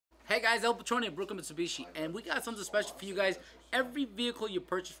Hey guys, Patronn at Brooklyn Mitsubishi, and we got something special for you guys. Every vehicle you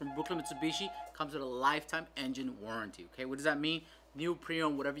purchase from Brooklyn Mitsubishi comes with a lifetime engine warranty. Okay, what does that mean? New,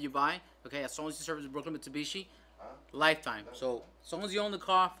 pre-owned, whatever you buy. Okay, as long as you service Brooklyn Mitsubishi, lifetime. So as long as you own the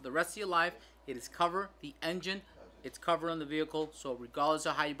car for the rest of your life, it is covered. The engine, it's covered on the vehicle. So regardless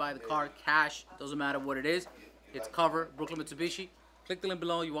of how you buy the car, cash, doesn't matter what it is, it's covered. Brooklyn Mitsubishi. Click the link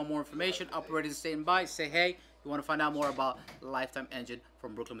below. You want more information? Operator standing by. Say hey. You want to find out more about the lifetime engine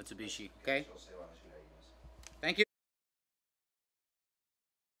from Brooklyn Mitsubishi. Okay.